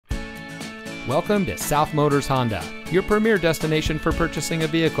Welcome to South Motors Honda, your premier destination for purchasing a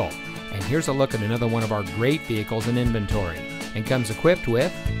vehicle. And here's a look at another one of our great vehicles in inventory. And comes equipped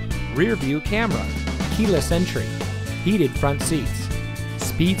with rear view camera, keyless entry, heated front seats,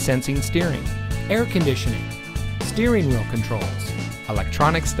 speed sensing steering, air conditioning, steering wheel controls,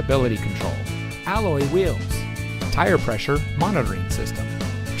 electronic stability control, alloy wheels, tire pressure monitoring system,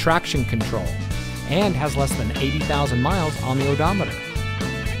 traction control, and has less than 80,000 miles on the odometer.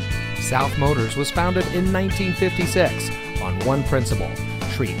 South Motors was founded in 1956 on one principle: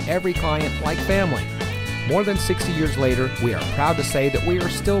 treat every client like family. More than 60 years later, we are proud to say that we are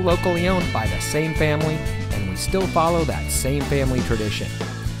still locally owned by the same family, and we still follow that same family tradition.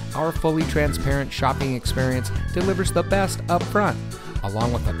 Our fully transparent shopping experience delivers the best up front,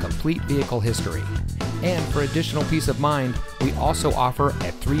 along with a complete vehicle history. And for additional peace of mind, we also offer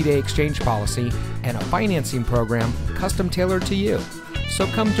a 3-day exchange policy and a financing program custom tailored to you. So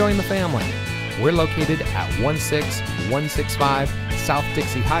come join the family. We're located at 16165 South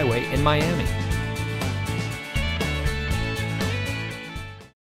Dixie Highway in Miami.